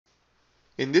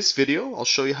In this video, I'll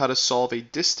show you how to solve a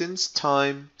distance,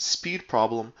 time, speed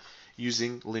problem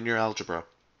using linear algebra.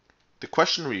 The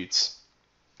question reads,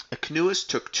 a canoeist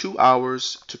took 2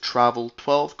 hours to travel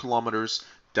 12 kilometers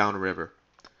down a river.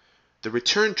 The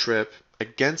return trip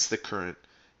against the current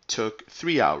took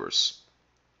 3 hours.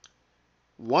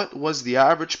 What was the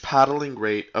average paddling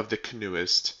rate of the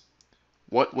canoeist?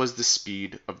 What was the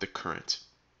speed of the current?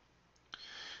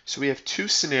 So we have two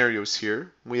scenarios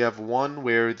here. We have one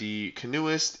where the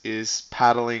canoeist is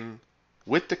paddling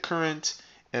with the current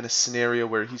and a scenario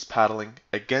where he's paddling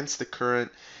against the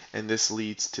current, and this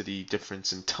leads to the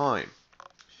difference in time.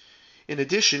 In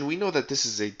addition, we know that this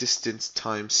is a distance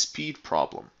time speed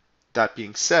problem. That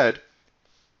being said,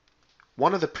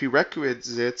 one of the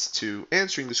prerequisites to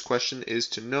answering this question is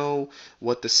to know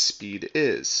what the speed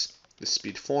is, the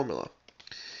speed formula.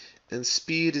 And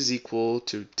speed is equal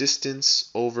to distance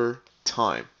over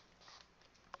time.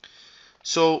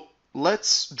 So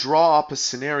let's draw up a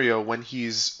scenario when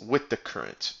he's with the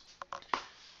current.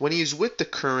 When he's with the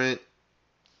current,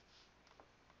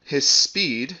 his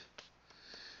speed,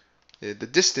 the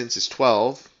distance is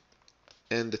 12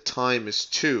 and the time is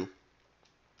 2.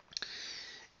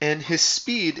 And his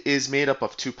speed is made up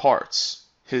of two parts,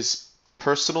 his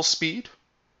personal speed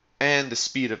and the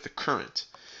speed of the current.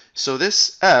 So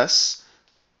this S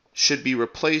should be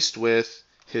replaced with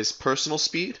his personal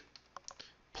speed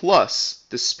plus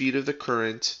the speed of the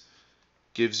current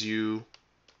gives you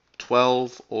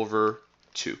 12 over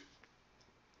 2.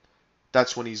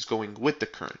 That's when he's going with the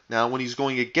current. Now when he's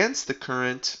going against the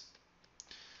current,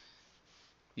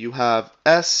 you have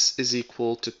S is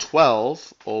equal to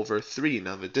 12 over 3.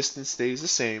 Now the distance stays the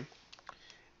same,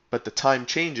 but the time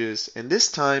changes, and this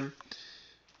time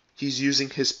he's using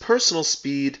his personal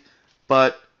speed,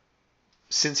 but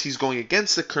since he's going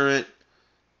against the current,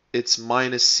 it's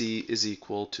minus C is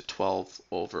equal to 12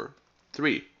 over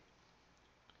 3.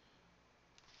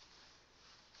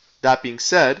 That being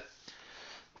said,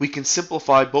 we can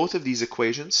simplify both of these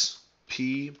equations.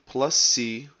 P plus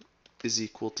C is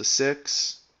equal to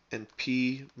 6, and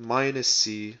P minus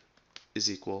C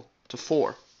is equal to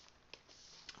 4.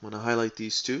 I'm going to highlight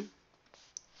these two.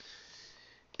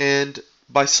 And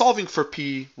by solving for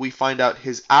P, we find out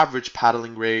his average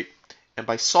paddling rate, and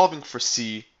by solving for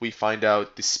C, we find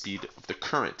out the speed of the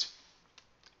current.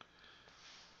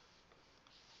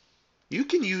 You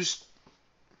can use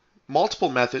multiple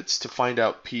methods to find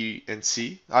out P and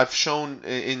C. I've shown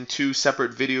in two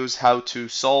separate videos how to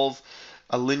solve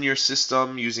a linear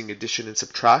system using addition and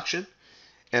subtraction,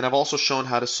 and I've also shown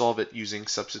how to solve it using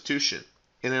substitution.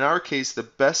 And in our case, the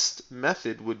best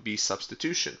method would be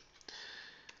substitution.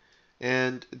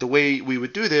 And the way we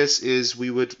would do this is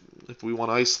we would, if we want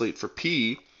to isolate for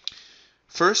P,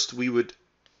 first we would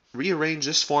rearrange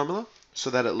this formula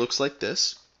so that it looks like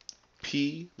this.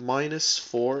 P minus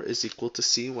 4 is equal to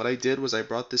C. What I did was I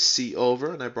brought this C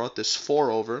over and I brought this 4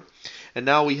 over. And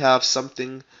now we have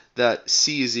something that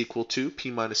C is equal to, P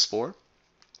minus 4.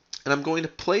 And I'm going to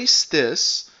place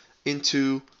this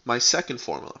into my second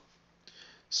formula.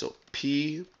 So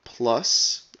P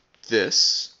plus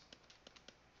this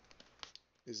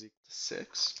is equal to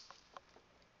 6.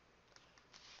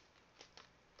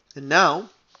 And now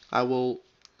I will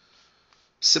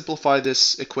simplify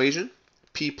this equation.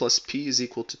 P plus P is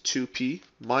equal to 2P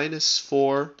minus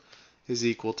 4 is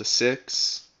equal to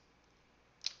 6.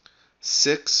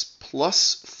 6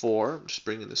 plus 4, I'm just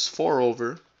bringing this 4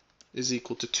 over, is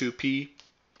equal to 2P.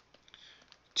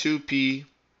 2P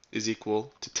is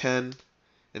equal to 10,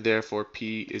 and therefore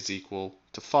P is equal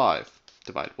to 5.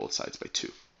 Divide both sides by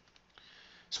 2.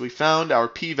 So we found our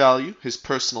P value, his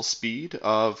personal speed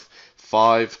of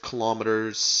 5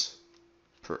 kilometers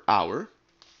per hour.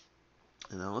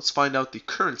 And now let's find out the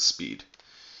current speed.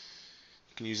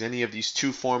 You can use any of these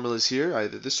two formulas here,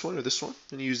 either this one or this one. I'm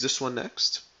going to use this one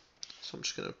next. So I'm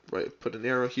just going to put an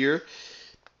arrow here.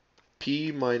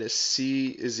 P minus C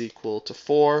is equal to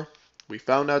 4. We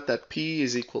found out that P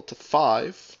is equal to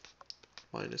 5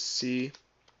 minus C.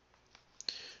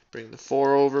 Bring the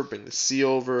 4 over, bring the C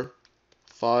over.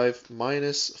 5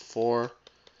 minus 4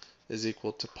 is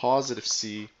equal to positive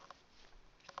C.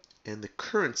 And the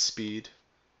current speed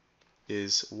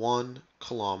is 1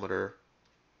 kilometer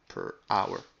per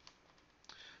hour.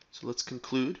 So let's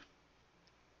conclude.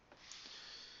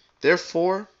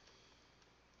 Therefore,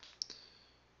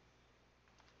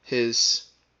 his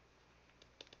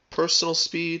personal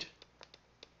speed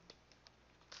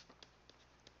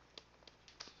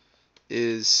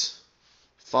is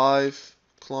 5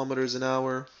 kilometers an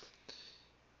hour,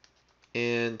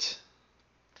 and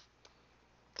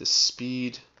the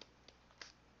speed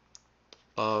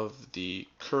of the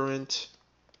current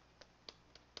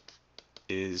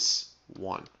is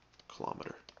 1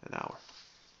 kilometer an hour.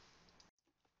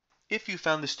 If you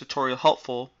found this tutorial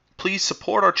helpful, please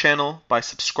support our channel by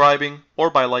subscribing or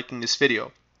by liking this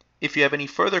video. If you have any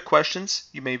further questions,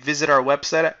 you may visit our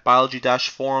website at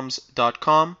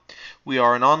biology-forums.com. We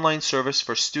are an online service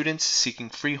for students seeking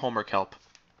free homework help.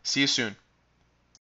 See you soon.